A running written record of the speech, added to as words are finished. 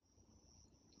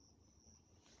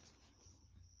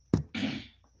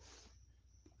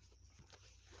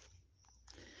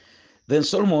Then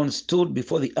Solomon stood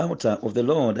before the altar of the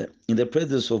Lord in the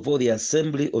presence of all the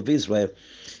assembly of Israel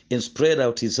and spread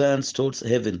out his hands towards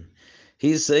heaven.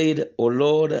 He said, O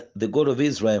Lord, the God of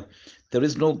Israel, there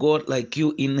is no God like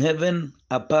you in heaven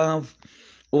above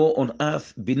or on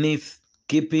earth beneath,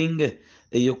 keeping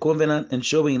your covenant and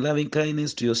showing loving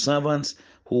kindness to your servants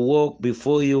who walk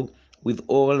before you with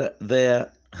all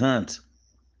their heart.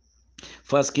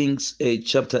 First Kings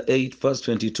chapter 8, verse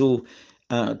 22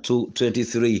 to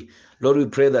 23. Lord, we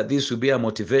pray that this will be a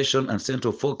motivation and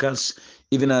central focus,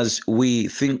 even as we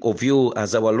think of you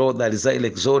as our Lord that is highly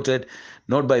exalted,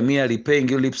 not by merely paying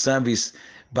you lip service,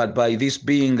 but by this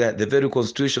being the very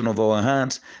constitution of our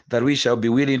hearts, that we shall be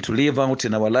willing to live out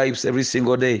in our lives every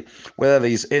single day, whether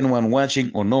there is anyone watching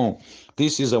or no.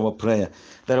 This is our prayer,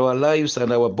 that our lives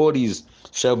and our bodies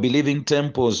shall be living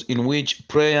temples in which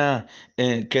prayer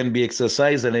can be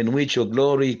exercised and in which your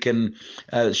glory can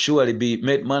surely be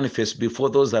made manifest before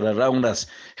those that are around us.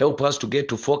 Help us to get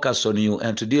to focus on you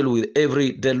and to deal with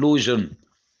every delusion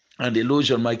and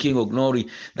illusion, my King of glory,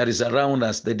 that is around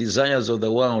us, the desires of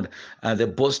the world, and the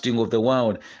boasting of the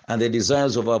world, and the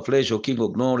desires of our flesh, O King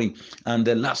of glory, and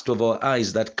the lust of our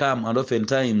eyes that come and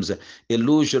oftentimes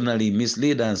illusionally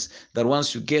mislead us, that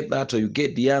once you get that or you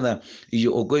get the other,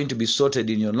 you are going to be sorted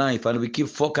in your life, and we keep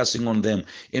focusing on them,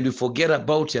 and we forget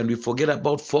about you, and we forget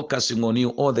about focusing on you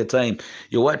all the time.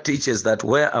 Your word teaches that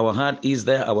where our heart is,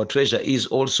 there our treasure is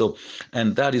also,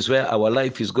 and that is where our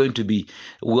life is going to be.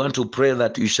 We want to pray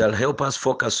that you shall help us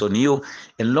focus on you.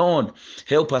 And Lord,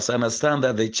 help us understand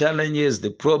that the challenges, the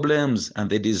problems, and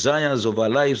the desires of our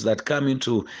lives that come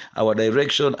into our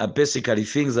direction are basically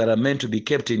things that are meant to be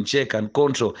kept in check and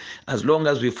control, as long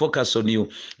as we focus on you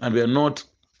and we are not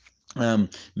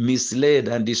misled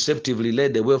and deceptively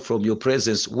led away from your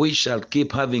presence. We shall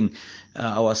keep having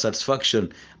our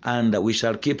satisfaction, and we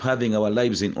shall keep having our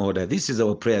lives in order. This is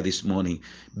our prayer this morning.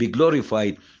 Be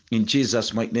glorified. In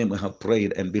Jesus' mighty name we have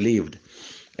prayed and believed.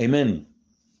 Amen.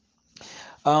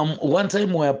 One time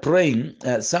we were praying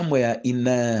somewhere in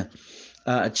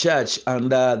church,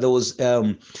 and there was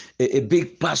a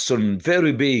big person,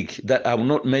 very big, that I will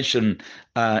not mention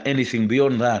anything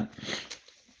beyond that.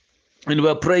 And we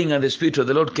were praying, and the Spirit of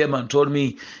the Lord came and told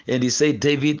me, and he said,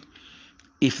 David,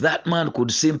 if that man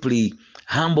could simply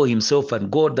humble himself and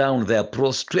go down there,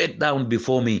 prostrate down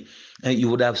before me, you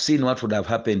would have seen what would have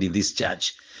happened in this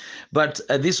church. But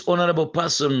this honorable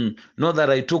person, not that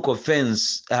I took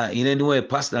offense in any way,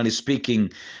 personally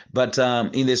speaking, but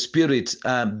in the spirit,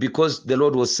 because the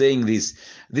Lord was saying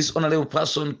this honorable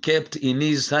person kept in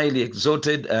his highly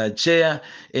exalted chair,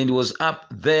 and he was up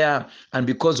there, and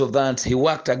because of that, he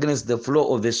worked against the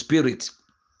flow of the Spirit.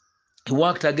 He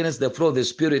worked against the flow of the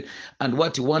Spirit and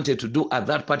what he wanted to do at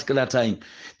that particular time.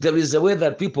 There is a way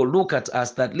that people look at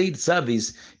us that lead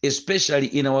service, especially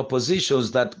in our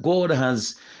positions that God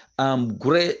has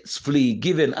gracefully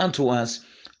given unto us,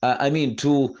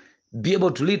 to be able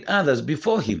to lead others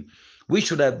before him. We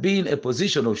should have been a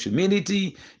position of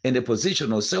humility and a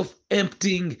position of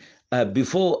self-emptying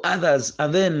before others,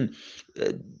 and then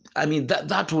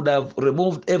that would have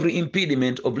removed every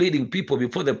impediment of leading people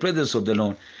before the presence of the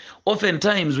Lord.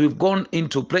 Oftentimes we've gone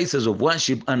into places of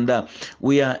worship, and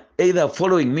we are either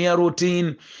following mere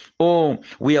routine, or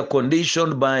we are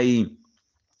conditioned by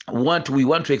what we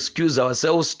want to excuse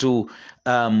ourselves to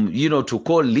to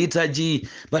call liturgy.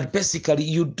 But basically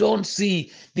you don't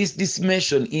see this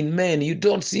mention in men. You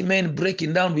don't see men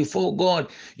breaking down before God.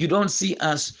 You don't see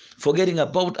us forgetting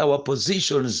about our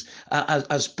positions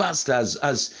as pastors,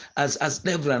 as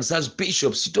reverends, as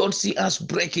bishops. You don't see us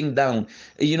breaking down.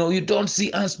 You don't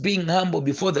see us being humble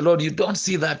before the Lord. You don't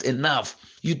see that enough.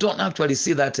 You don't actually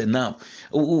see that enough.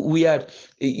 We are,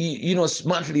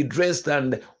 smartly dressed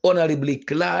and honorably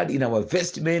clad in our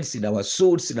vestments, in our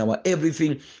suits, in our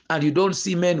everything, and you don't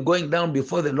see men going down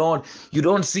before the Lord. You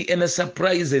don't see any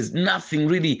surprises. Nothing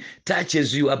really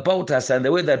touches you about us and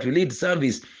the way that we lead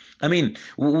service.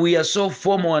 We are so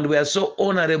formal and we are so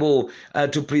honorable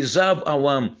to preserve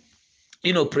our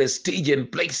prestige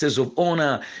and places of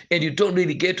honor, and you don't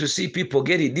really get to see people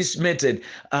getting dismitted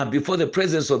before the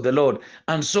presence of the Lord.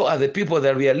 And so are the people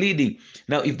that we are leading.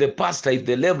 Now, if the pastor, if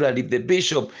the reverend, if the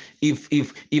bishop, if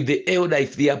the elder,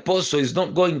 if the apostle is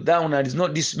not going down and is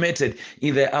not dismitted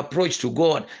in their approach to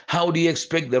God, how do you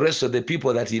expect the rest of the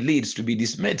people that he leads to be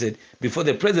dismitted before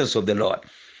the presence of the Lord?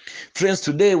 Friends,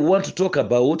 today we want to talk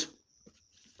about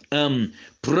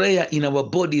prayer in our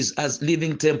bodies as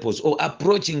living temples, or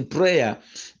approaching prayer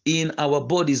in our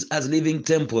bodies as living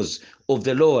temples of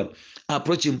the Lord.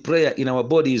 Approaching prayer in our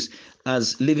bodies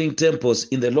as living temples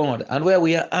in the Lord. And where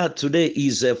we are at today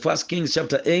is 1 Kings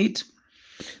chapter 8.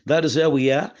 That is where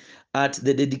we are. at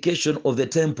the dedication of the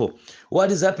temple.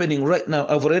 What is happening right now?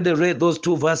 I've already read those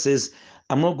two verses.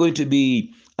 I'm not going to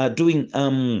be doing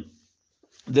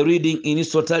the reading in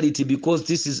its totality because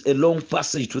this is a long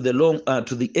passage to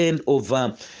the end of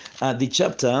the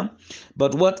chapter.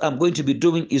 But what I'm going to be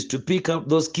doing is to pick out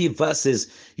those key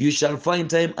verses. You shall find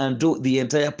time and do the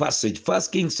entire passage.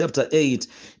 First Kings chapter 8,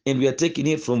 and we are taking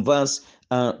it from verse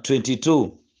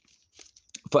 22.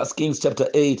 First Kings chapter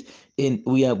 8, and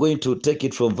we are going to take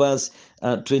it from verse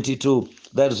 22.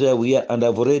 That's where we are, and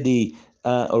I've already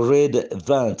read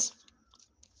that.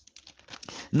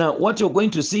 Now, what you're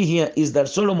going to see here is that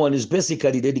Solomon is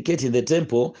basically dedicating the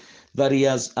temple that he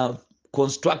has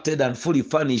constructed and fully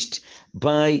furnished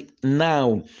by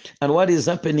now. And what is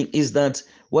happening is that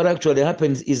what actually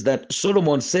happens is that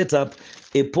Solomon set up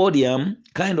a podium,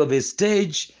 kind of a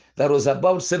stage that was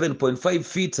about 7.5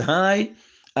 feet high.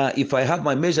 If I have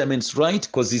my measurements right,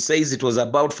 because he says it was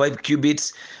about 5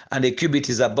 cubits, and a cubit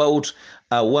is about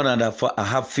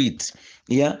 1.5 feet.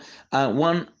 Yeah,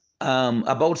 about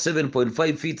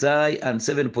 7.5 feet high and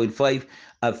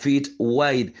 7.5 feet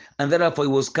wide, and therefore it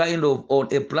was kind of on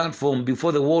a platform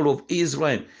before the wall of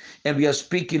Israel. And we are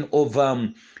speaking of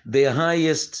the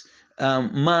highest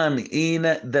man in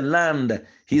the land.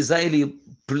 He's highly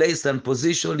placed and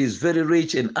positioned. He's very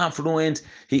rich and affluent.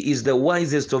 He is the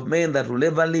wisest of men that will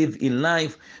ever live in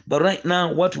life. But right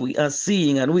now, what we are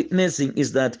seeing and witnessing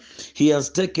is that he has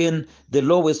taken the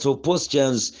lowest of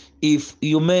postures, if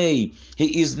you may.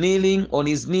 He is kneeling on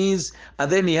his knees, and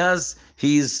then he has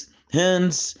his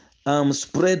hands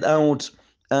spread out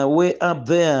way up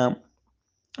there,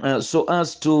 so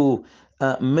as to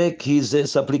make his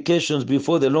supplications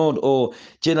before the Lord, or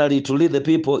generally to lead the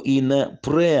people in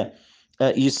prayer.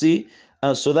 You see,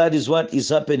 so that is what is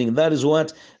happening. That is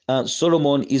what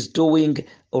Solomon is doing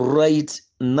right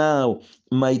now,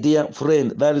 my dear friend.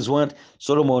 That is what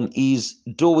Solomon is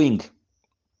doing.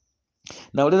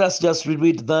 Now let us just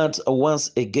reread that once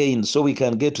again so we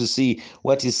can get to see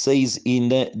what he says in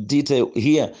detail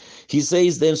here. He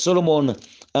says, then Solomon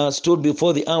stood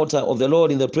before the altar of the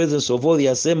Lord in the presence of all the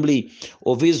assembly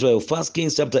of Israel. 1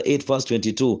 Kings chapter 8 verse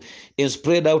 22. And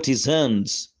spread out his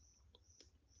hands.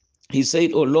 He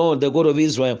said, O Lord, the God of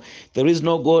Israel, there is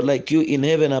no God like you in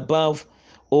heaven above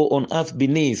or on earth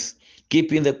beneath,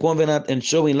 keeping the covenant and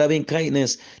showing loving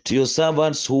kindness to your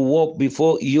servants who walk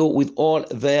before you with all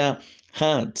their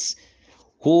hearts,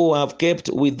 who have kept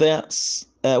with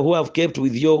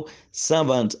your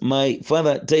servant my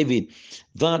father David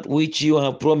that which you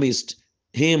have promised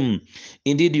him.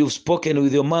 Indeed, you've spoken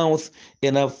with your mouth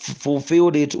and have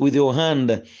fulfilled it with your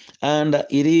hand, and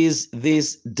it is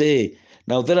this day.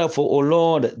 Now therefore, O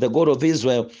Lord, the God of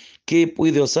Israel, keep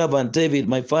with your servant David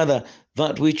my father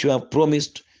that which you have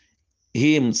promised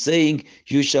him, saying,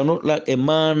 you shall not lack a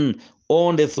man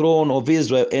on the throne of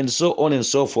Israel, and so on and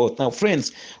so forth. Now,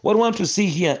 friends, what I want to see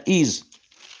here is,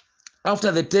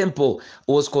 after the temple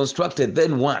was constructed,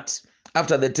 then what?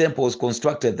 After the temple was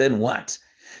constructed, then what?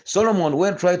 Solomon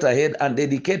went right ahead and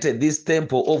dedicated this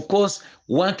temple, of course,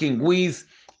 working with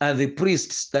the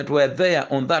priests that were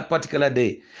there on that particular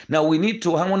day. Now, we need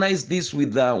to harmonize this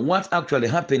with what actually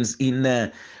happens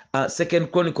in 2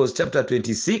 Chronicles chapter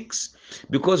 26,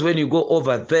 because when you go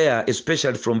over there,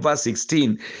 especially from verse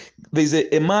 16, there's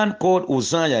a man called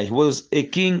Uzziah. He was a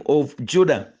king of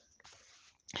Judah.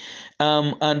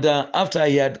 And after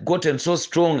he had gotten so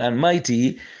strong and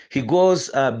mighty, he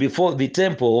goes before the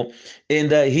temple,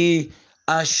 and he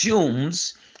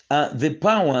assumes the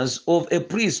powers of a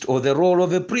priest, or the role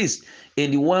of a priest,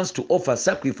 and he wants to offer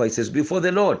sacrifices before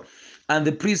the Lord. And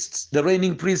the priests, the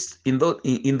reigning priests in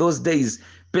those days,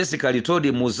 basically told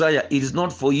him, Uzziah, it is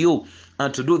not for you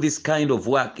to do this kind of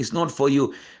work. It's not for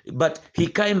you. But he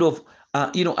kind of,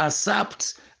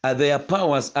 usurped their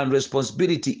powers and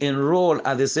responsibility and role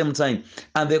at the same time.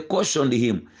 And they cautioned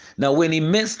him. Now, when he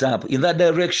messed up in that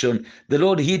direction, the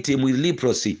Lord hit him with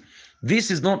leprosy.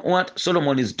 This is not what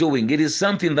Solomon is doing. It is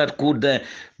something that could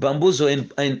bamboozle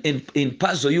and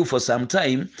puzzle you for some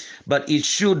time, but it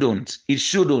shouldn't. It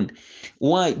shouldn't.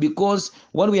 Why? Because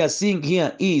what we are seeing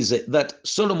here is that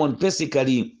Solomon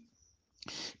basically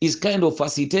is kind of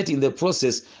facilitating the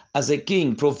process as a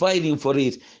king, providing for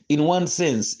it in one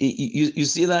sense. You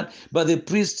see that? But the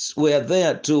priests were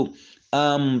there to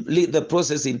lead the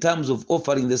process in terms of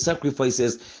offering the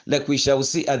sacrifices, like we shall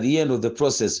see at the end of the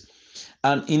process.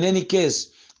 And in any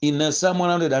case, in Psalm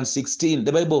 116,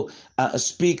 the Bible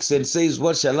speaks and says,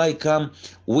 what shall I come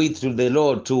with to the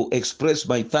Lord to express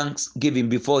my thanksgiving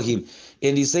before him?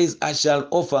 And he says, I shall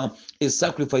offer a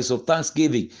sacrifice of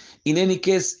thanksgiving. In any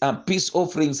case, peace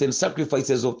offerings and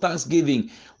sacrifices of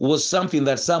thanksgiving was something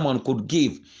that someone could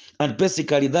give. And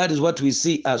basically, that is what we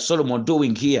see Solomon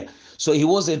doing here. So he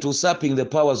wasn't usurping the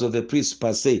powers of the priests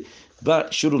per se.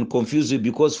 That shouldn't confuse you,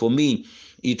 because for me,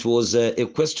 it was a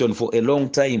question for a long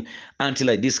time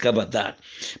until I discovered that.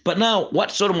 But now,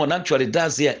 what Solomon actually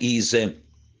does here is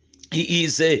he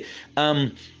is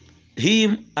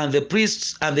him and the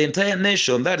priests and the entire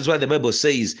nation, that is why the Bible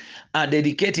says, are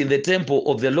dedicating the temple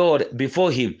of the Lord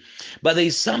before him. But there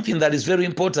is something that is very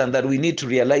important that we need to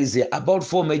realize here about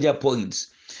 4 major points.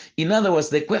 In other words,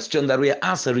 the question that we are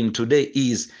answering today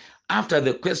is, after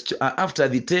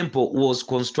the temple was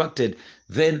constructed,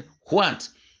 then what?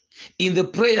 In the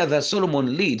prayer that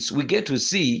Solomon leads, we get to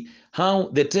see how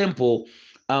the temple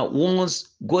was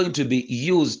going to be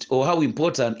used, or how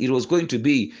important it was going to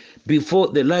be before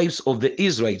the lives of the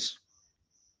Israelites.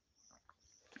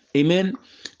 Amen.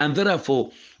 And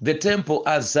therefore, the temple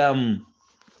as a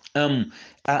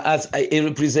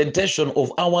representation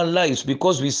of our lives,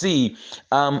 because we see,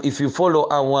 if you follow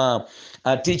our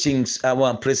teachings,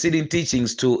 our preceding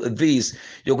teachings to this,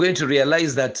 you're going to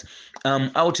realize that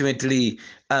ultimately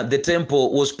the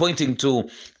temple was pointing to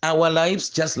our lives,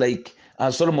 just like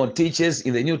Solomon teaches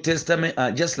in the New Testament,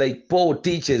 just like Paul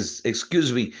teaches,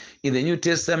 in the New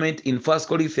Testament in 1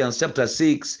 Corinthians chapter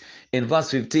 6 and verse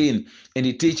 15, and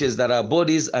he teaches that our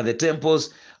bodies are the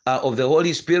temples of the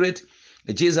Holy Spirit.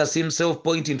 Jesus himself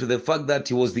pointing to the fact that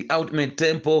he was the ultimate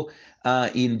temple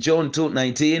in John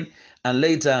 2:19, and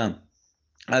later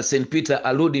St. Peter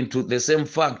alluding to the same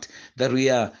fact that we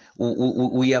are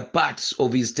parts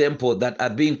of his temple that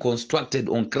are being constructed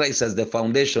on Christ as the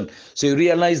foundation. So you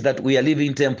realize that we are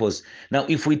living temples. Now,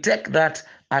 if we take that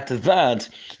at that,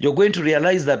 you're going to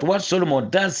realize that what Solomon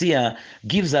does here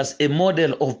gives us a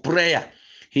model of prayer.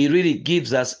 He really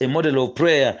gives us a model of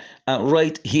prayer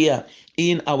right here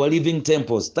in our living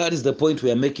temples. That is the point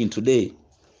we are making today.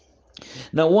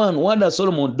 Now, what does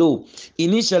Solomon do?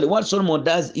 Initially, what Solomon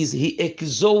does is he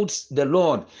exalts the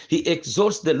Lord. He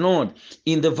exalts the Lord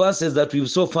in the verses that we've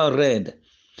so far read.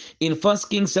 In 1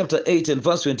 Kings chapter 8 and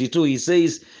verse 22, he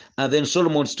says, and then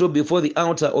Solomon stood before the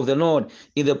altar of the Lord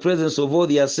in the presence of all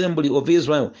the assembly of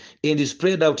Israel, and he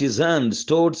spread out his hands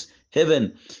towards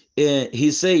heaven.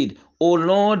 He said, O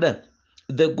Lord,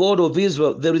 the God of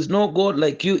Israel, there is no God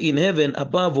like you in heaven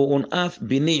above or on earth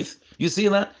beneath. You see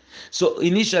that? So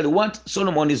initially what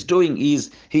Solomon is doing is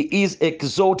he is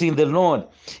exalting the Lord,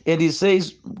 and he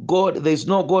says, God, there is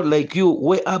no God like you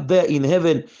way up there in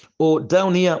heaven or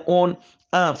down here on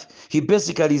earth. He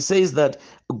basically says that,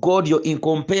 God, you're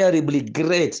incomparably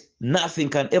great. Nothing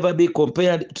can ever be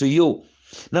compared to you.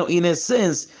 Now, in a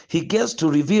sense, he gets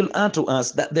to reveal unto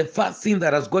us that the first thing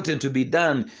that has gotten to be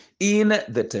done in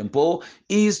the temple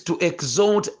is to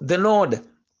exalt the Lord.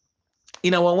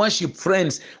 In our worship,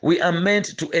 friends, we are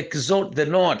meant to exalt the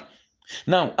Lord.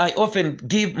 Now, I often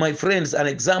give my friends an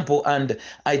example, and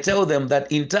I tell them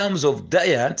that in terms of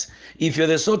diet, if you're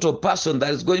the sort of person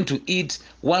that is going to eat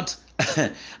what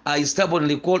I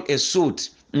stubbornly call a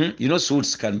suit, you know,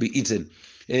 suits can be eaten.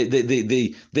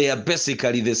 They are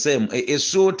basically the same. A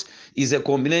suit is a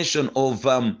combination of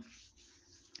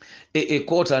a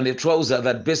coat and a trouser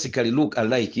that basically look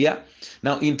alike. Yeah.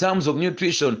 Now, in terms of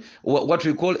nutrition, what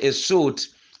we call a suit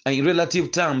in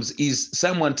relative terms is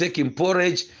someone taking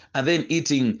porridge and then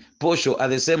eating posho at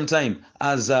the same time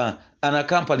as an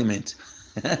accompaniment.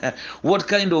 What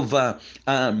kind of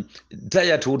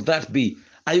diet would that be?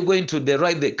 Are you going to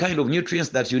derive the kind of nutrients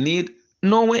that you need?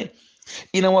 No way.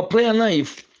 In our prayer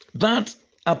life, that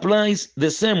applies the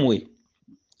same way.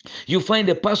 You find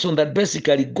a person that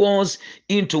basically goes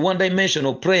into one dimension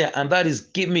of prayer, and that is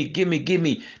give me, give me, give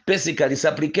me. Basically,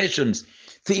 supplications,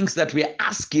 things that we are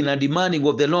asking and demanding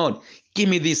of the Lord. Give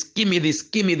me this, give me this,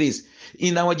 give me this.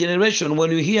 In our generation, when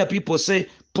we hear people say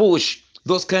push,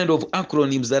 those kind of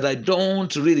acronyms that I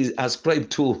don't really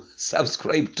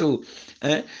subscribe to,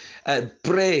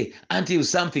 pray until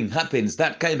something happens,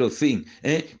 that kind of thing.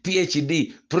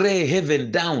 PhD, pray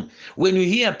heaven down. When you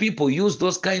hear people use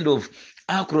those kind of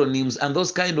acronyms and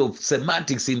those kind of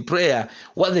semantics in prayer,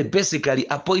 what they basically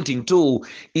are pointing to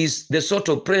is the sort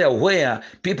of prayer where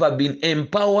people have been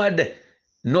empowered,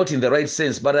 not in the right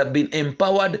sense, but have been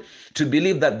empowered to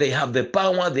believe that they have the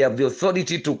power, they have the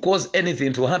authority to cause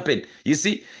anything to happen. You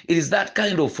see, it is that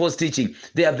kind of false teaching.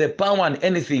 They have the power and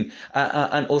anything,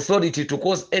 and authority to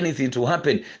cause anything to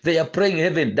happen. They are praying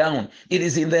heaven down. It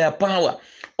is in their power.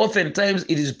 Oftentimes,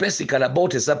 it is basically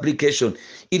about a supplication.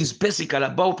 It is basically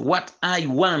about what I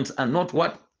want and not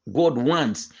what God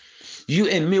wants. You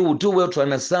and me will do well to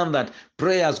understand that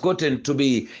prayer has gotten to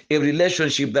be a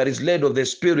relationship that is led of the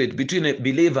Spirit between a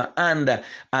believer and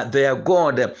their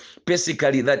God,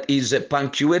 basically that is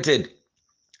punctuated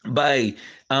by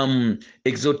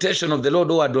exhortation of the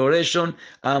Lord or adoration,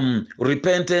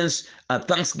 repentance,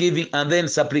 thanksgiving, and then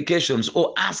supplications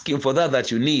or asking for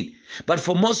that you need. But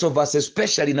for most of us,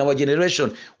 especially in our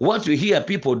generation, what we hear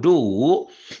people do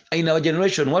in our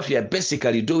generation, what we are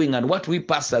basically doing and what we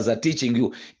pastors are teaching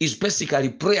you is basically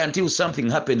pray until something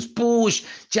happens. Push,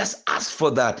 just ask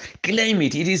for that. Claim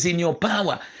it. It is in your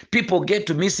power. People get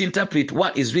to misinterpret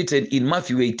what is written in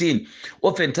Matthew 18.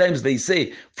 Oftentimes they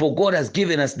say, for God has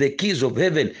given us the keys of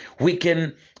heaven. We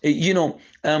can,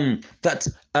 that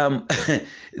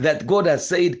that God has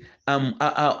said,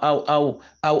 I'll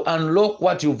unlock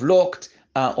what you've locked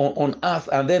on earth,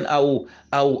 and then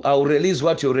I'll release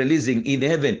what you're releasing in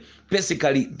heaven.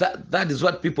 Basically, that is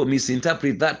what people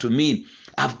misinterpret that to mean.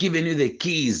 I've given you the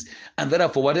keys, and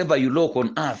therefore whatever you lock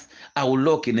on earth, I will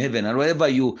lock in heaven, and whatever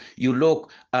you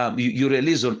lock, you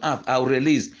release on earth, I'll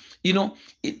release.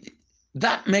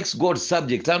 That makes God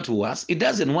subject unto us. It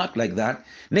doesn't work like that.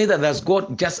 Neither does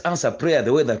God just answer prayer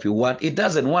the way that we want. It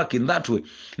doesn't work in that way.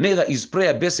 Neither is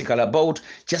prayer basically about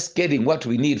just getting what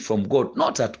we need from God.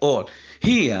 Not at all.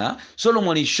 Here,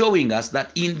 Solomon is showing us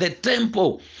that in the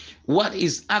temple, what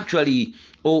is actually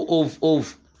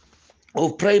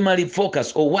of primary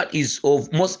focus, or what is of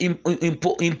most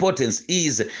importance,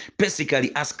 is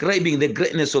basically ascribing the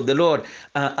greatness of the Lord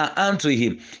unto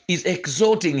him, is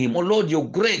exalting him. Oh Lord, you're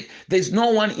great. There's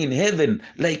no one in heaven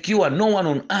like you, and no one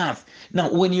on earth. Now,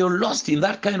 when you're lost in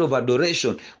that kind of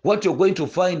adoration, what you're going to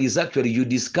find is actually you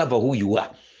discover who you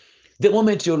are. The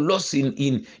moment you're lost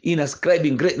in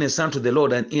ascribing greatness unto the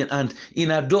Lord and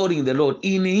in adoring the Lord,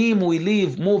 in him we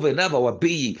live, move, and have our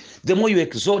being. The more you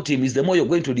exalt him, is the more you're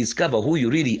going to discover who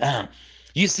you really are.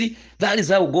 You see, that is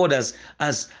how God has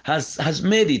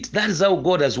made it. That is how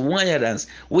God has wired us.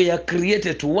 We are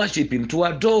created to worship him, to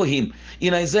adore him.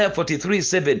 In Isaiah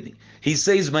 43:7, he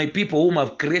says, my people whom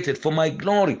I've created for my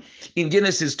glory. In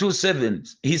Genesis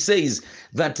 2:7, he says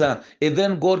that and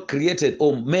then God created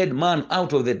or made man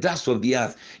out of the dust of the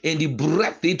earth, and he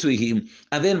breathed into him,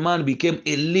 and then man became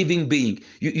a living being.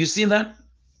 You see that?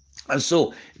 And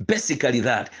so basically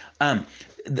that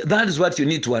is what you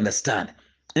need to understand.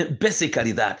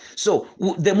 Basically that. So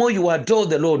the more you adore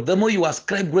the Lord, the more you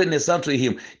ascribe greatness unto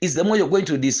him, is the more you're going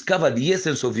to discover the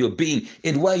essence of your being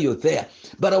and why you're there.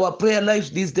 But our prayer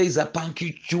lives these days are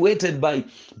punctuated by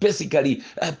basically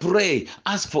pray,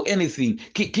 ask for anything,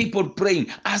 keep on praying,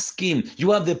 ask him.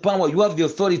 You have the power, you have the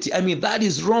authority. I mean, that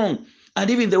is wrong. And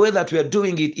even the way that we are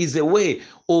doing it is a way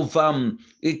of a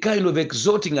kind of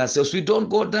exalting ourselves. We don't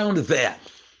go down there.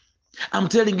 I'm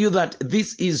telling you that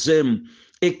this is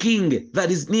a king that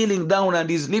is kneeling down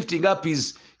and is lifting up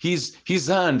his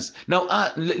hands. Now,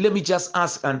 let me just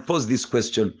ask and pose this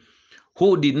question.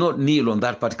 Who did not kneel on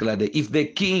that particular day? If the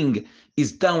king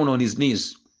is down on his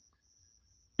knees,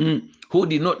 who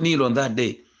did not kneel on that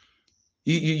day?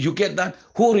 You get that?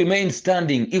 Who remained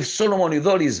standing? If Solomon, with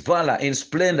all his valor and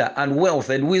splendor and wealth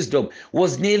and wisdom,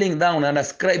 was kneeling down and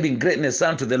ascribing greatness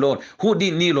unto the Lord, who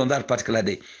didn't kneel on that particular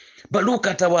day? But look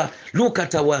at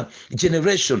our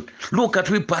generation. Look at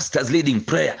we pastors leading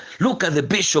prayer. Look at the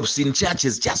bishops in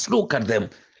churches. Just look at them.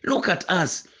 Look at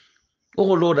us.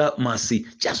 Oh Lord, have mercy.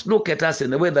 Just look at us in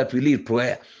the way that we lead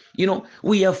prayer.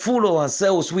 We are full of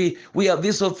ourselves. We have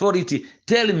this authority.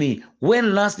 Tell me,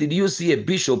 when last did you see a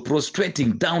bishop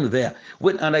prostrating down there?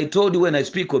 And I told you, when I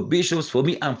speak of bishops, for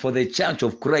me and for the Church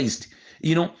of Christ,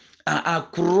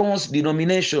 across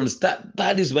denominations,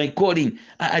 that is my calling.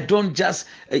 I don't just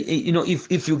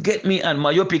if you get me and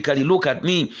myopically look at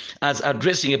me as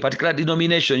addressing a particular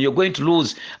denomination, you're going to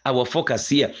lose our focus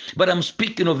here. But I'm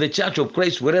speaking of the Church of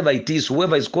Christ, wherever it is,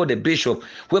 whoever is called a bishop,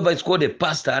 whoever is called a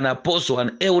pastor, an apostle,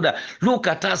 an elder. Look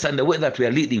at us and the way that we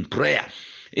are leading prayer.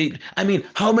 I mean,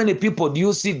 how many people do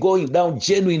you see going down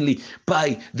genuinely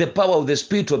by the power of the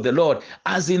Spirit of the Lord,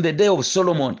 as in the day of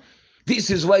Solomon?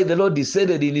 This is why the Lord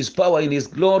descended in his power, in his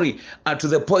glory, to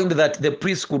the point that the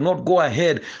priests could not go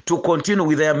ahead to continue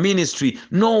with their ministry.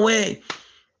 No way.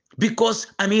 Because,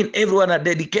 everyone had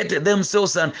dedicated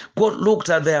themselves, and God looked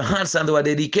at their hearts and they were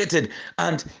dedicated.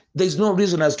 And there's no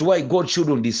reason as to why God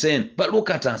shouldn't descend. But look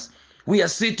at us. We are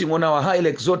sitting on our highly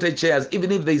exalted chairs,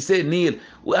 even if they say kneel.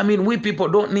 We people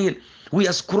don't kneel. We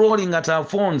are scrolling at our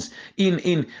phones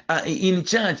in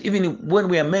church, even when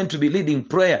we are meant to be leading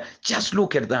prayer. Just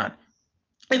look at that.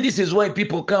 And this is why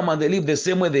people come and they live the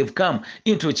same way they've come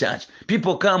into church.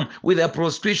 People come with their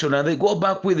prostration and they go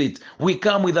back with it. We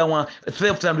come with our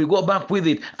theft and we go back with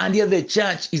it. And yet the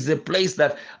church is the place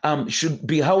that should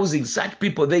be housing such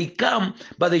people. They come,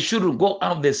 but they shouldn't go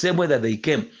out the same way that they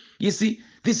came. You see,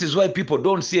 this is why people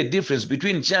don't see a difference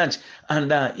between church and,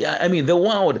 the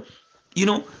world. You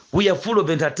know, we are full of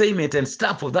entertainment and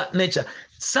stuff of that nature.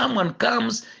 Someone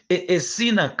comes, a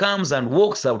sinner comes and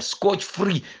walks out scotch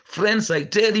free. Friends, I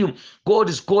tell you, God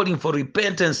is calling for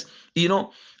repentance, you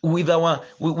know, with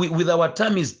our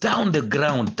tummies down the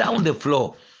ground, down the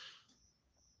floor.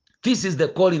 This is the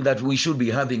calling that we should be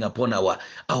having upon our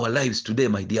lives today,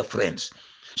 my dear friends.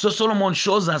 So Solomon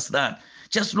shows us that.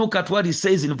 Just look at what he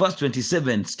says in verse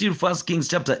 27, still 1 Kings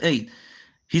chapter 8.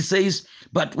 He says,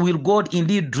 but will God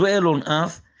indeed dwell on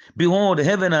earth? Behold,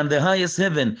 heaven and the highest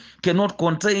heaven cannot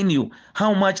contain you.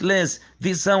 How much less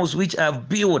this house which I have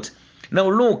built? Now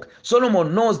look,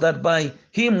 Solomon knows that by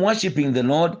him worshiping the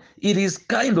Lord, it is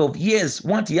kind of, yes,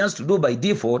 what he has to do by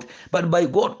default, but by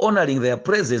God honoring their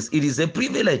presence, it is a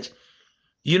privilege.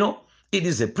 You know, it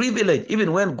is a privilege,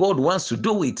 even when God wants to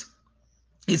do it.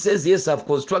 He says, yes, I've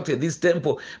constructed this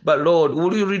temple, but Lord,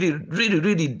 will you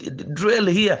really dwell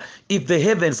here? If the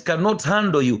heavens cannot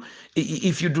handle you,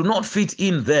 if you do not fit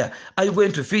in there, are you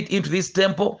going to fit into this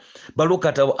temple? But look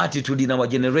at our attitude in our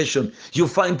generation. You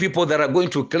find people that are going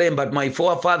to claim, but my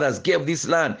forefathers gave this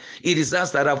land. It is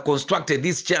us that have constructed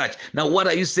this church. Now, what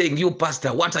are you saying, you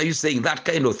pastor? What are you saying? That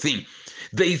kind of thing.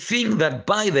 They think that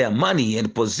by their money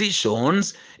and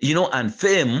positions, you know, and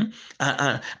fame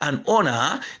and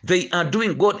honor, they are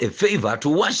doing God a favor to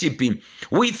worship him.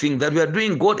 We think that we are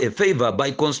doing God a favor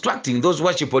by constructing those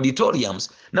worship auditoriums.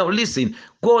 Now listen,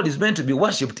 God is meant to be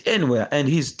worshipped anywhere, and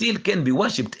he still can be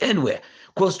worshipped anywhere.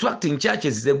 Constructing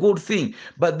churches is a good thing,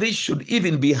 but this should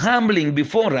even be humbling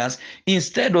before us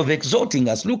instead of exalting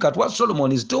us. Look at what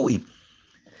Solomon is doing.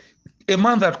 A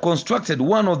man that constructed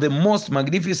one of the most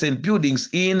magnificent buildings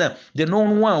in the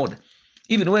known world,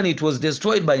 even when it was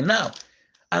destroyed by now.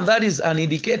 And that is an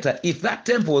indicator. If that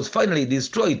temple was finally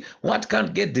destroyed, what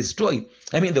can't get destroyed?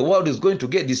 I mean, the world is going to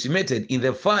get decimated in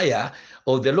the fire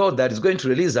of the Lord that is going to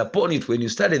release upon it when you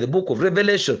study the book of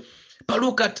Revelation. But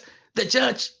look at the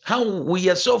church, how we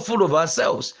are so full of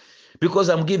ourselves. Because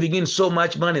I'm giving in so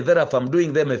much money that if I'm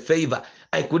doing them a favor,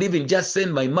 I could even just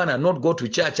send my money and not go to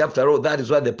church. After all, that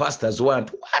is what the pastors want.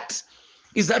 What?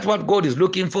 Is that what God is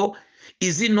looking for?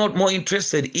 Is he not more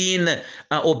interested in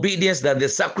obedience than the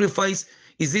sacrifice?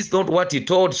 Is this not what he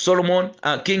told Solomon,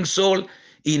 King Saul,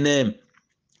 in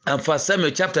 1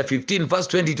 Samuel chapter 15, verse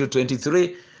 20 to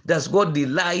 23? Does God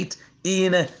delight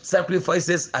in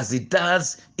sacrifices as he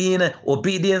does in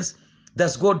obedience?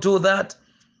 Does God do that?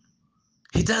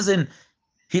 He doesn't.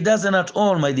 He doesn't at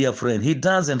all, my dear friend. He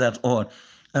doesn't at all.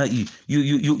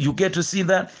 You get to see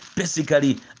that.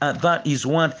 Basically, that is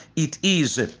what it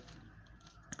is.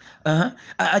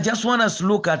 I just want us to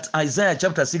look at Isaiah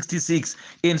chapter 66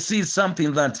 and see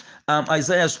something that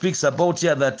Isaiah speaks about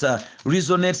here that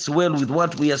resonates well with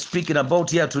what we are speaking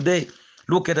about here today.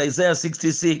 Look at Isaiah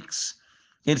 66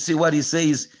 and see what he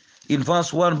says in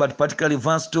verse 1, but particularly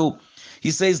verse 2.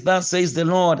 He says, thus says the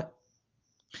Lord,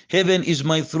 heaven is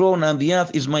my throne and the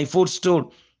earth is my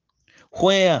footstool.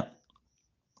 Where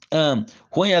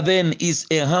then is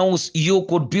a house you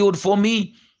could build for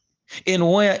me? And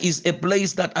where is a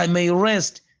place that I may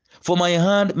rest? For my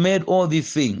hand made all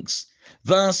these things.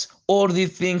 Thus all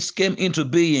these things came into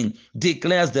being,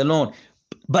 declares the Lord.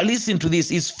 But listen to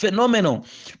this, it's phenomenal.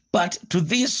 But to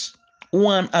this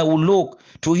one I will look,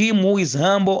 to him who is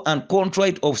humble and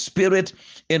contrite of spirit,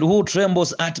 and who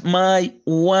trembles at my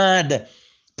word.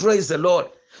 Praise the Lord.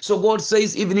 So God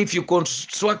says, even if you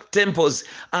construct temples,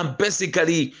 I'm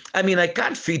basically, I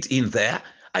can't fit in there.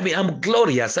 I'm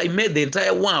glorious. I made the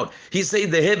entire world. He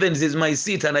said the heavens is my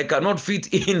seat and I cannot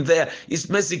fit in there. It's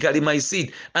basically my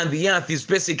seat. And the earth is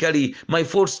basically my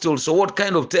footstool. So what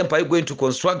kind of temple are you going to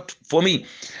construct for me?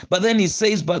 But then he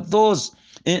says, but those,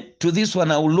 to this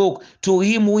one I will look, to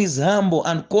him who is humble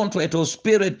and contrite of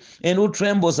spirit and who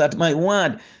trembles at my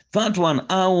word. That one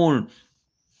I will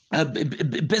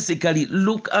basically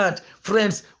look at.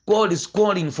 Friends, God is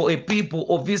calling for a people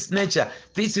of this nature.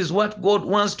 This is what God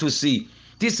wants to see.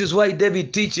 This is why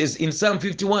David teaches in Psalm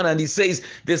 51, and he says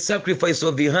the sacrifice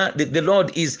of the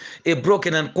Lord is a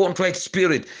broken and contrite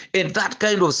spirit. And that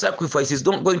kind of sacrifice is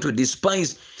not going to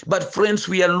despise. But friends,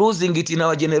 we are losing it in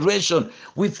our generation.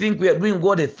 We think we are doing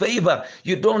God a favor.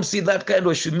 You don't see that kind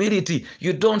of humility.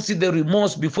 You don't see the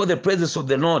remorse before the presence of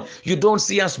the Lord. You don't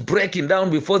see us breaking down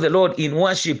before the Lord in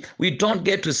worship. We don't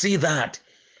get to see that.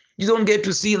 You don't get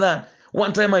to see that.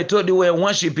 One time I told you we were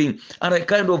worshiping, and I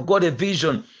kind of got a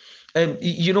vision. And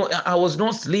I was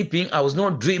not sleeping, I was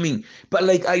not dreaming, but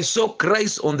like I saw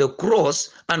Christ on the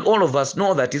cross, and all of us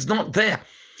know that he's not there.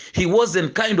 He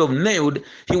wasn't kind of nailed,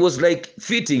 he was like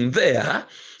fitting there,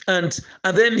 and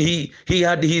then he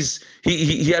had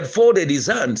folded his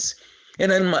hands,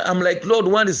 and I'm like, Lord,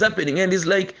 what is happening? And he's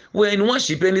like, we're in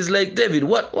worship, and he's like, David,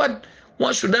 what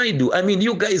What should I do? I mean,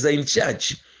 you guys are in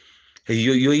church.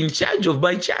 You're in charge of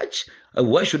my church.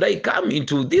 Why should I come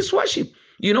into this worship?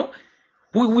 You know,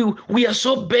 we are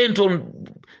so bent on,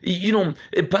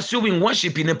 pursuing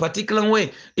worship in a particular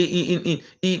way,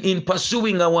 in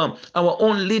pursuing our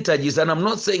own liturgies. And I'm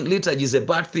not saying liturgy is a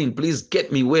bad thing. Please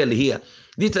get me well here.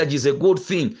 Liturgy is a good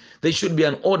thing. There should be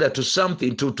an order to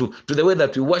something, to the way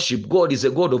that we worship. God is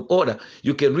a God of order.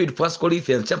 You can read 1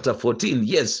 Corinthians chapter 14.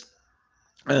 Yes.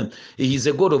 He is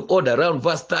a God of order around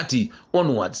verse 30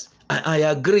 onwards. I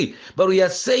agree. But we are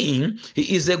saying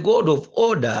he is a God of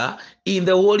order in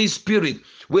the Holy Spirit.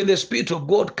 When the Spirit of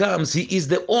God comes, he is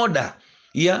the order.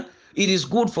 Yeah. It is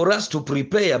good for us to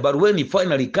prepare, but when he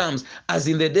finally comes, as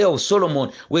in the day of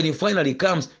Solomon, when he finally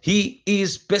comes, he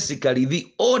is basically the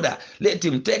order. Let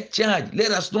him take charge.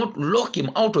 Let us not lock him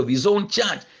out of his own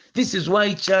church. This is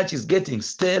why church is getting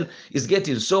stale, is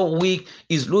getting so weak,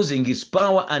 is losing its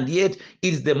power, and yet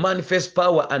it is the manifest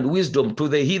power and wisdom to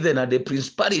the heathen and the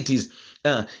principalities,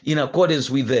 in accordance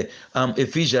with the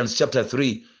Ephesians chapter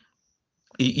 3.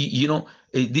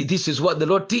 This is what the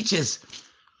Lord teaches.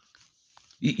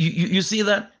 You see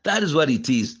that? That is what it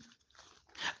is.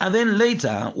 And then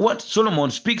later, what Solomon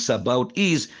speaks about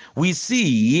is, we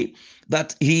see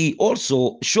that he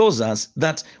also shows us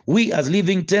that we as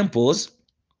living temples,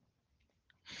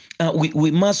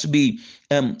 we must be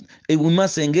we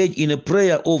must engage in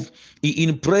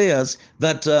prayers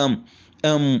that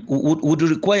would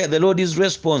require the Lord's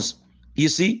response. You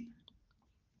see,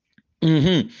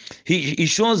 he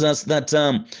shows us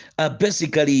that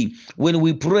basically when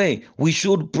we pray, we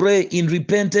should pray in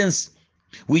repentance.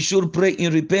 We should pray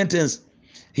in repentance.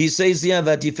 He says here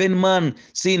that if any man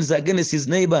sins against his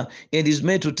neighbor and is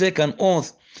made to take an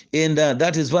oath, and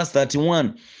that is verse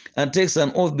 31, and takes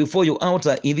an oath before your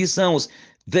altar in this house,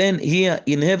 then here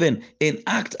in heaven, and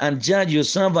act and judge your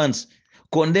servants,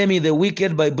 condemning the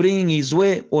wicked by bringing his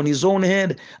way on his own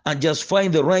head, and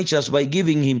justifying the righteous by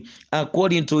giving him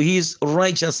according to his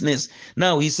righteousness.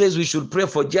 Now he says we should pray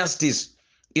for justice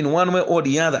in one way or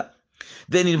the other.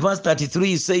 Then in verse 33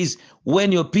 he says,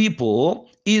 when your people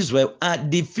Israel are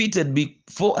defeated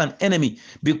before an enemy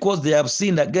because they have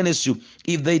sinned against you,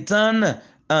 if they turn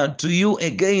to you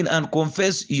again and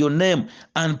confess your name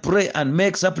and pray and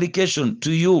make supplication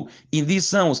to you in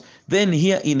this house, then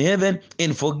hear in heaven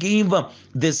and forgive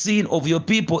the sin of your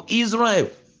people Israel.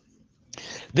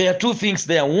 There are two things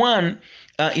there. One,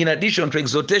 in addition to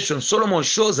exhortation, Solomon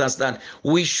shows us that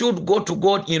we should go to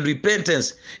God in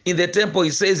repentance. In the temple,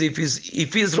 he says if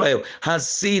Israel has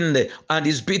sinned and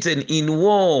is beaten in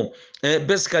war,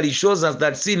 basically shows us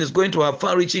that sin is going to have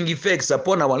far-reaching effects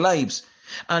upon our lives.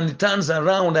 And he turns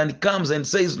around and comes and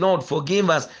says, Lord, forgive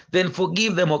us. Then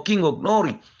forgive them, O King of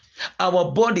Glory.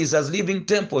 Our bodies as living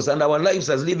temples and our lives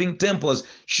as living temples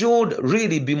should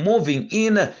really be moving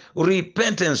in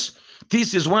repentance.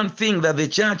 This is one thing that the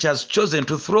church has chosen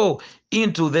to throw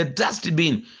into the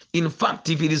dustbin. In fact,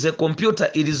 if it is a computer,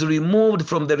 it is removed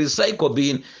from the recycle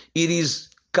bin. It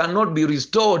cannot be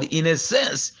restored in a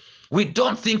sense. We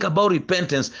don't think about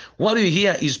repentance. What you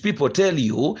hear is people tell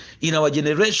you, in our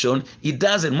generation, it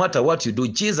doesn't matter what you do.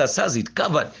 Jesus has it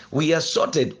covered. We are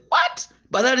sorted. What?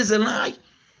 But that is a lie.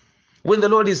 When the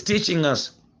Lord is teaching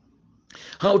us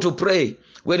how to pray,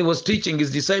 when he was teaching his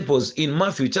disciples in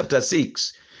Matthew chapter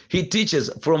 6, he teaches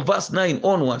from verse 9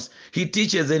 onwards. He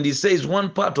teaches and he says one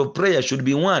part of prayer should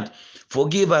be what?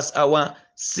 Forgive us our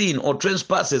sin or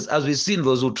trespasses as we sin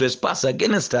those who trespass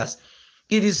against us.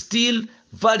 It is still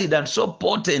valid and so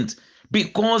potent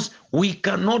because we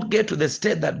cannot get to the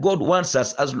state that God wants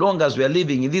us as long as we are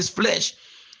living in this flesh.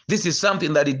 This is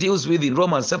something that he deals with in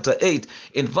Romans chapter 8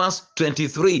 in verse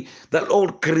 23, that all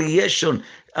creation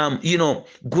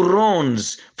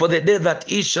groans for the day that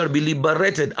it shall be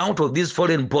liberated out of these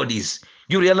fallen bodies.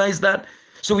 You realize that?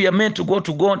 So we are meant to go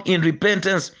to God in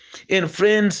repentance. And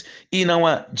friends, in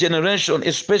our generation,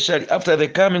 especially after the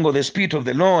coming of the Spirit of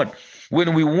the Lord,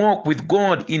 when we walk with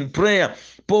God in prayer,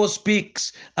 Paul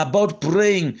speaks about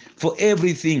praying for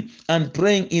everything and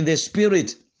praying in the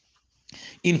Spirit.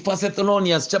 In 1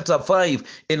 Thessalonians chapter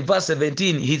 5 and verse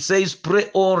 17, he says, pray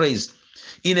always.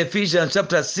 In Ephesians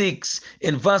chapter 6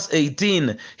 and verse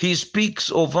 18, he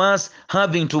speaks of us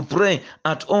having to pray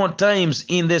at all times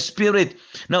in the Spirit.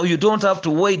 Now, you don't have to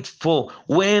wait for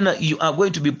when you are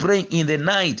going to be praying in the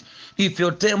night. If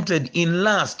you're tempted in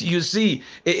lust, you see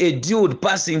a dude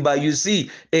passing by, you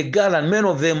see a girl, and many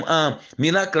of them are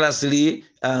miraculously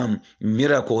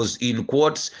miracles in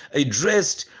quotes,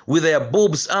 dressed with their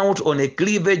boobs out on a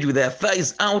cleavage, with their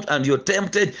thighs out, and you're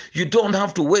tempted. You don't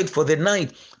have to wait for the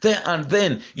night. There and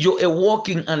then, you're a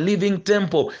walking and living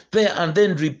temple. There and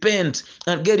then, repent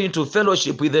and get into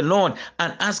fellowship with the Lord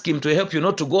and ask Him to help you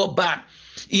not to go back.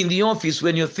 In the office,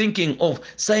 when you're thinking of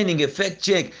signing a fake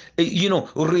check,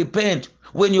 repent.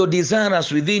 When you're desirous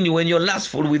within you, when you're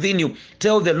lustful within you,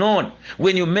 tell the Lord.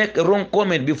 When you make a wrong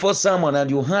comment before someone and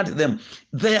you hurt them,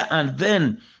 there and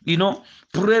then,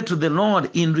 pray to the Lord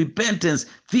in repentance.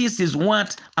 This is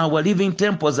what our living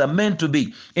temples are meant to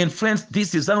be. And friends,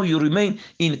 this is how you remain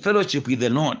in fellowship with the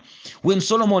Lord. When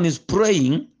Solomon is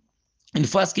praying, in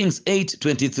 1 Kings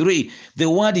 8:23, the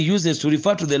word he uses to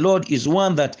refer to the Lord is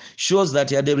one that shows that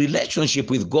he had a relationship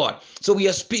with God. So we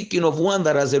are speaking of one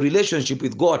that has a relationship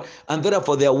with God, and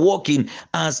therefore they are walking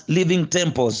as living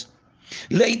temples.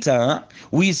 Later,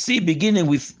 we see beginning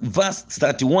with verse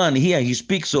 31, here he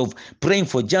speaks of praying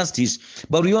for justice,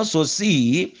 but we also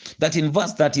see that in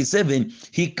verse 37,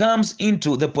 he comes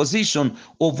into the position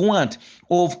of what?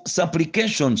 Of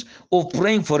supplications, of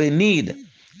praying for a need.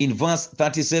 In verse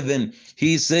 37,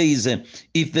 he says,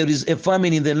 if there is a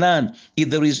famine in the land,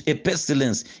 if there is a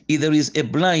pestilence, if there is a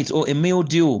blight or a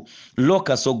mildew,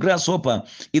 locust or grasshopper,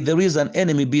 if there is an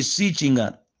enemy beseeching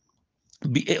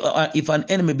if an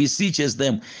enemy beseeches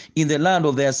them in the land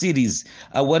of their cities,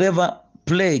 whatever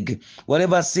plague,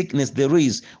 whatever sickness there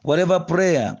is, whatever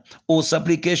prayer or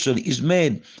supplication is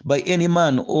made by any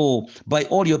man or by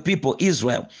all your people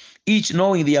Israel, each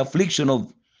knowing the affliction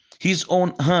of his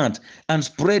own heart and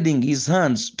spreading his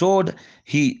hands toward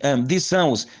this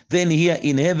house, then here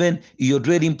in heaven your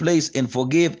dwelling place, and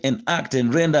forgive and act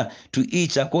and render to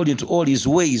each according to all his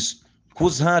ways,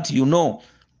 whose heart you know,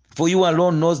 for you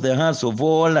alone knows the hearts of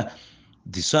all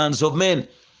the sons of men.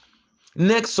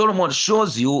 Next, Solomon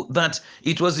shows you that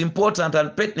it was important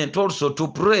and pertinent also to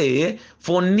pray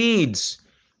for needs.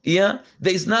 There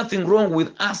is nothing wrong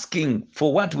with asking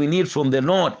for what we need from the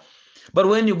Lord. But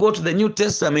when you go to the New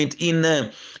Testament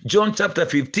in John chapter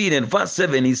 15 and verse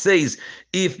 7, he says,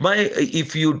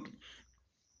 if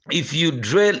you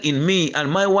dwell in me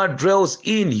and my word dwells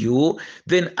in you,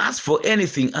 then ask for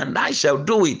anything and I shall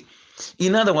do it.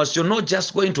 In other words, you're not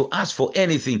just going to ask for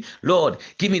anything. Lord,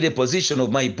 give me the position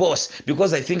of my boss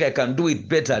because I think I can do it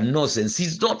better. Nonsense.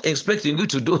 He's not expecting you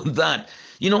to do that.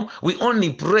 We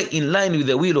only pray in line with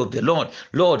the will of the Lord.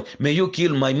 Lord, may you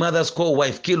kill my mother's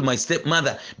co-wife, kill my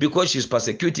stepmother because she's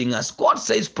persecuting us. God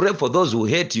says pray for those who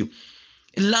hate you.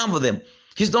 Love them.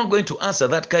 He's not going to answer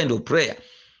that kind of prayer.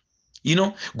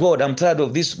 God, I'm tired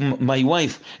of this, my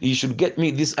wife. You should get me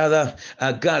this other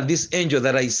girl, this angel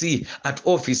that I see at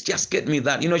office. Just get me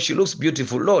that. She looks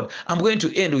beautiful. Lord, I'm going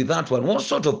to end with that one. What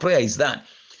sort of prayer is that?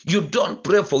 You don't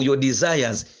pray for your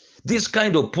desires. This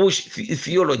kind of push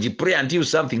theology, pray until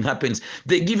something happens.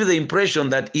 They give you the impression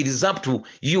that it is up to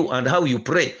you and how you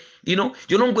pray. You're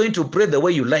not going to pray the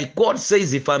way you like. God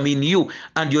says, if I'm in you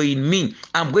and you're in me,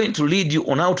 I'm going to lead you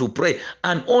on how to pray.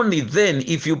 And only then,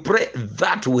 if you pray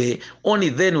that way, only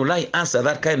then will I answer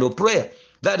that kind of prayer.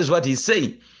 That is what he's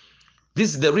saying.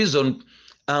 This is the reason,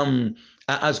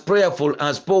 as prayerful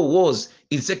as Paul was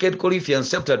in 2 Corinthians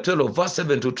chapter 12, verse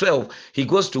 7 to 12, he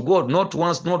goes to God not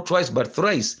once, not twice, but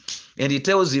thrice. And he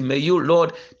tells him, may you,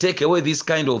 Lord, take away this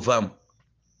kind of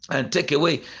and take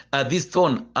away this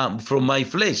thorn from my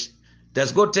flesh.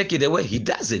 Does God take it away? He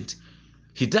doesn't.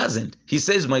 He doesn't. He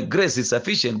says, my grace is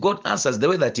sufficient. God answers the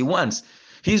way that he wants.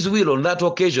 His will on that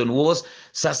occasion was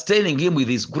sustaining him with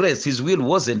his grace. His will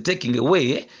wasn't taking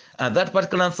away that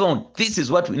particular thorn. This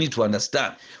is what we need to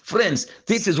understand. Friends,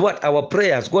 this is what our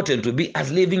prayer has gotten to be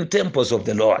as living temples of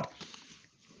the Lord.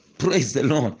 Praise the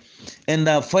Lord. And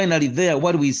finally there,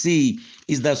 what we see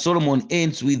is that Solomon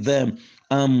ends with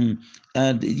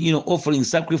offering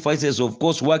sacrifices, of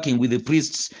course, working with the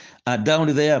priests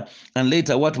down there. And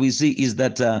later what we see is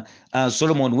that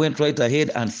Solomon went right ahead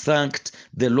and thanked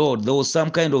the Lord. There was some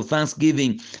kind of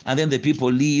thanksgiving, and then the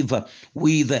people leave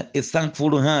with a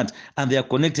thankful heart, and they are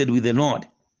connected with the Lord.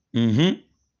 You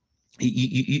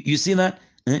see that?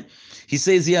 He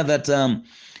says here that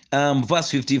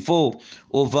verse 54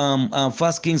 of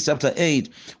 1 Kings chapter 8,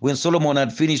 when Solomon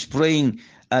had finished praying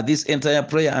this entire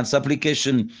prayer and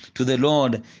supplication to the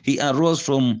Lord, he arose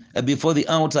from before the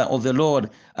altar of the Lord,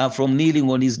 from kneeling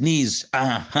on his knees.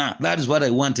 That is what I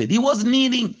wanted. He was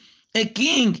kneeling, a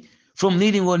king, from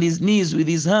kneeling on his knees with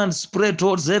his hands spread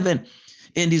towards heaven.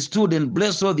 And he stood and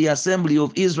blessed all the assembly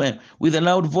of Israel with a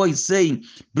loud voice, saying,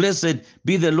 blessed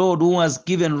be the Lord who has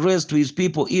given rest to his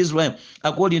people Israel,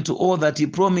 according to all that he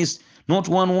promised. Not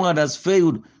one word has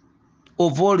failed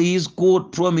of all his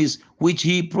good promise, which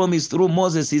he promised through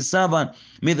Moses, his servant.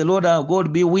 May the Lord our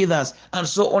God be with us, and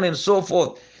so on and so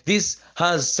forth. This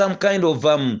has some kind of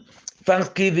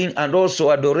thanksgiving and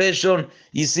also adoration,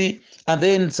 you see, and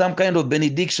then some kind of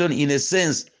benediction in a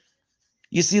sense.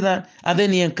 You see that? And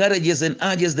then he encourages and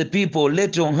urges the people,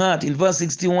 let your heart, in verse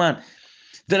 61,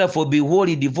 therefore be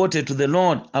wholly devoted to the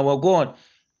Lord our God,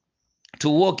 to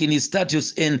walk in his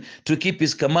statutes and to keep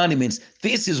his commandments.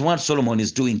 This is what Solomon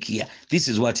is doing here. This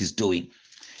is what he's doing.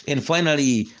 And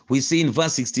finally, we see in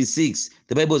verse 66,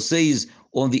 the Bible says,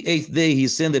 on the 8th day he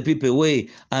sent the people away,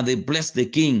 and they blessed the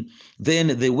king.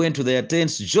 Then they went to their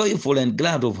tents, joyful and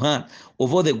glad of heart,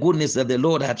 of all the goodness that the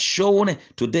Lord had shown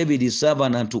to David his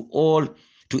servant, and to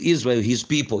Israel his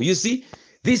people. You see,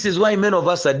 this is why many of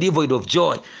us are devoid of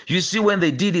joy. You see, when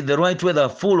they did it the right way, they're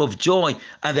full of joy,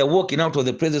 and they're walking out of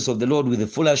the presence of the Lord with the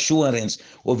full assurance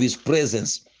of his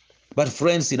presence. But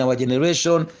friends, in our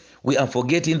generation, we are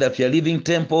forgetting that we are living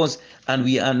temples, and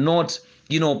we are not,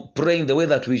 praying the way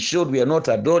that we should. We are not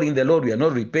adoring the Lord. We are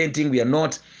not repenting. We are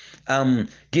not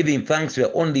giving thanks. We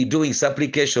are only doing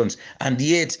supplications. And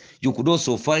yet, you could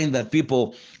also find that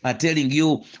people are telling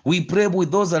you, we pray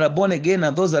with those that are born again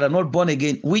and those that are not born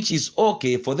again, which is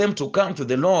okay for them to come to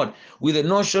the Lord with the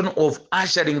notion of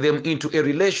ushering them into a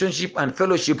relationship and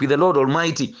fellowship with the Lord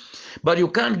Almighty. But you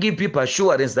can't give people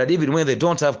assurance that even when they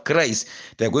don't have Christ,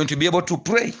 they're going to be able to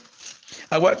pray.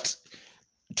 I want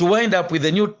to wind up with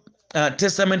the New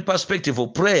Testament perspective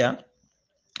of prayer.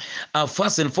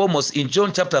 First and foremost, in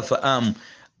John chapter 14,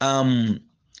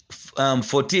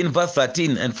 verse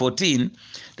 13 and 14,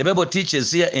 the Bible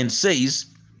teaches here and says,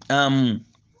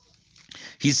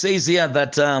 he says here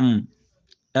that,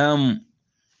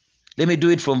 let me do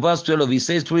it from verse 12. He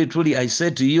says, truly, truly, I say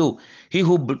to you, he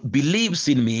who believes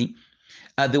in me,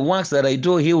 the works that I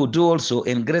do, he will do also,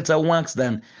 and greater works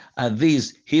than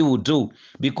these he will do,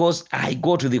 because I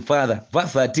go to the Father.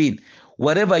 Verse 13,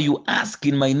 whatever you ask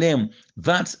in my name,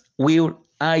 that will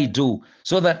I do,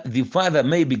 so that the Father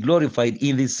may be glorified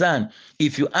in the Son.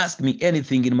 If you ask me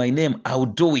anything in my name, I'll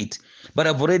do it. But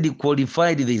I've already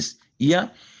qualified this. Yeah.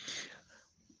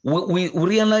 We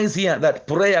realize here that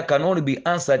prayer can only be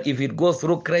answered if it goes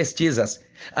through Christ Jesus.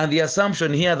 And the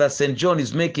assumption here that St. John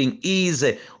is making is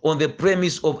on the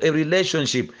premise of a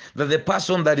relationship, that the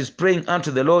person that is praying unto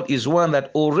the Lord is one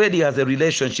that already has a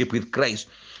relationship with Christ.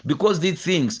 Because these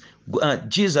things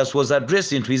Jesus was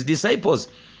addressing to his disciples.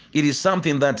 It is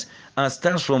something that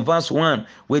starts from verse 1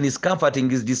 when he's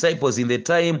comforting his disciples in the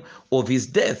time of his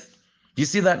death. You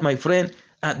see that, my friend?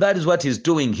 That is what he's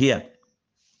doing here.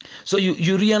 So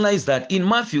you realize that in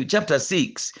Matthew chapter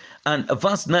 6 and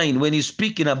verse 9, when he's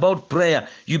speaking about prayer,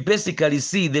 you basically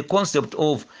see the concept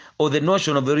of, or the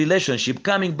notion of a relationship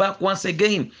coming back once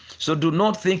again. So do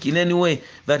not think in any way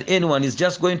that anyone is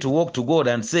just going to walk to God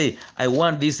and say, I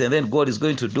want this, and then God is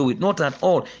going to do it. Not at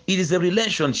all. It is a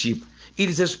relationship. It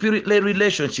is a spirit-led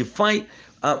relationship.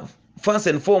 First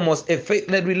and foremost, a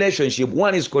faith-led relationship.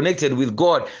 One is connected with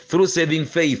God through saving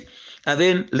faith, and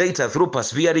then later through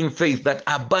persevering faith that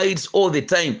abides all the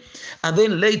time. And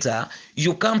then later,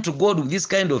 you come to God with this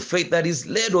kind of faith that is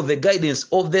led of the guidance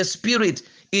of the Spirit.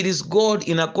 It is God,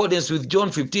 in accordance with John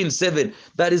 15:7,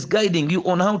 that is guiding you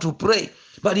on how to pray.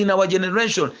 But in our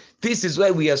generation, this is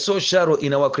why we are so shallow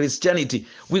in our Christianity.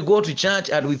 We go to church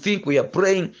and we think we are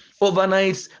praying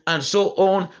overnights and so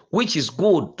on, which is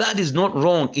good. That is not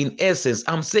wrong in essence.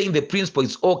 I'm saying the principle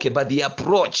is okay, but the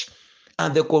approach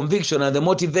and the conviction and the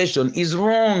motivation is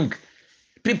wrong.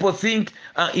 People think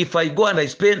if I go and I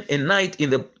spend a night in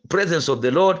the presence of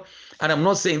the Lord, and I'm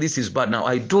not saying this is bad. Now,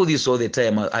 I do this all the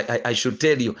time. I should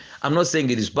tell you, I'm not saying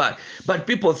it is bad. But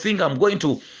people think I'm going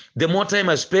to, the more time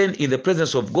I spend in the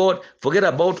presence of God, forget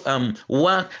about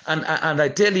work, and I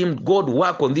tell him, God,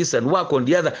 work on this and work on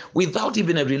the other, without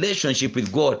even a relationship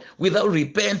with God, without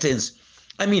repentance.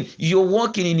 I mean, you're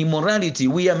walking in immorality.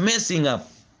 We are messing up.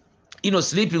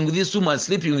 Sleeping with this woman,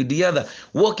 sleeping with the other,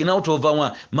 walking out of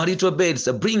our marital beds,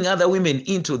 bringing other women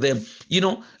into them,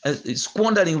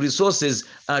 squandering resources,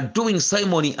 doing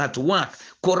simony at work,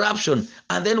 corruption,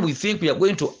 and then we think we are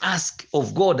going to ask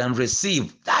of God and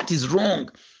receive. That is wrong.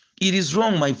 It is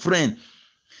wrong, my friend.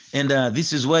 And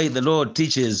this is why the Lord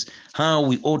teaches how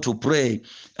we ought to pray.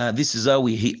 This is how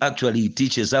he actually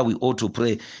teaches how we ought to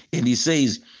pray. And he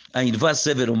says, in verse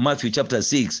 7 of Matthew chapter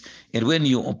 6, and when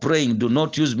you are praying, do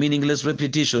not use meaningless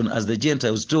repetition as the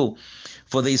Gentiles do,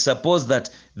 for they suppose that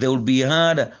they will be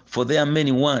heard for their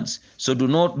many words. So do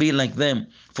not be like them,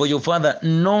 for your Father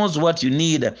knows what you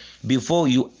need before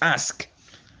you ask.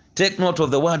 Take note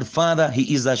of the word Father.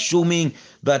 He is assuming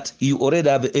that you already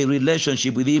have a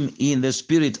relationship with him in the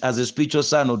Spirit as a spiritual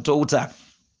son or daughter.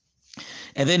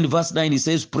 And then verse 9, he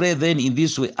says, pray then in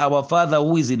this way, our Father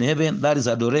who is in heaven, that is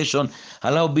adoration,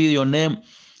 hallowed be your name,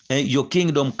 your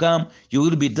kingdom come, your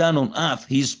will be done on earth.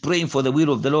 He is praying for the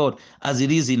will of the Lord as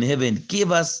it is in heaven.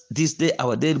 Give us this day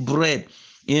our daily bread.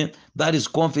 Yeah? That is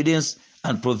confidence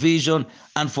and provision,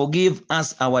 and forgive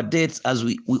us our debts as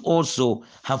we also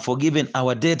have forgiven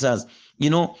our debtors.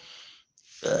 And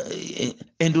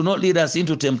do not lead us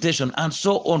into temptation, and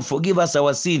so on. Forgive us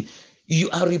our sin. You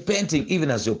are repenting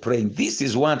even as you're praying. This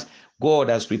is what God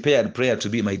has prepared prayer to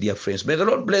be, my dear friends. May the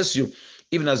Lord bless you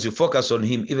even as you focus on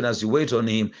him, even as you wait on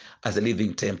him as a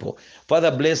living temple.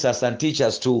 Father, bless us and teach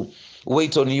us to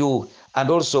wait on you, and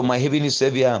also, my heavenly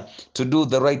Savior, to do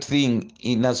the right thing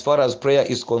in as far as prayer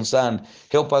is concerned.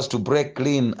 Help us to break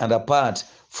clean and apart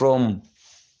from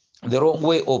the wrong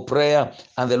way of prayer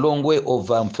and the long way of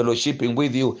fellowshipping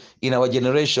with you in our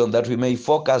generation, that we may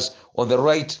focus on the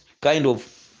right kind of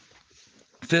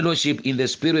fellowship in the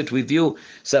spirit with you,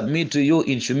 submit to you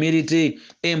in humility,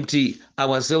 empty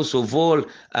ourselves of all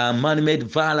man-made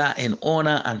valor and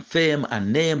honor and fame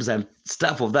and names and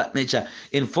stuff of that nature,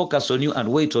 and focus on you and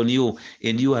wait on you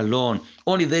and you alone.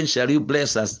 Only then shall you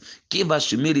bless us. Give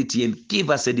us humility and give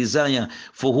us a desire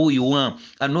for who you are,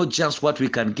 and not just what we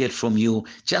can get from you,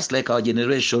 just like our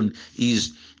generation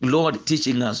is, Lord,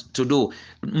 teaching us to do.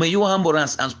 May you humble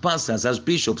us as pastors, as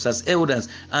bishops, as elders,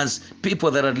 as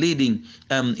people that are leading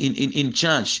in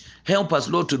church. Help us,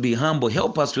 Lord, to be humble.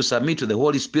 Help us to submit to the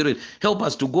Holy Spirit. Help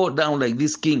us to go down like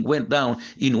this king went down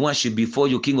in worship before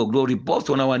you, King of glory, both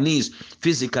on our knees,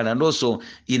 physical, and also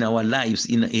in our lives,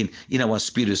 in our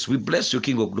spirits. We bless you,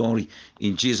 King of glory.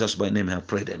 In Jesus' by name I have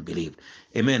prayed and believed.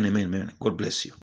 Amen, amen, amen. God bless you.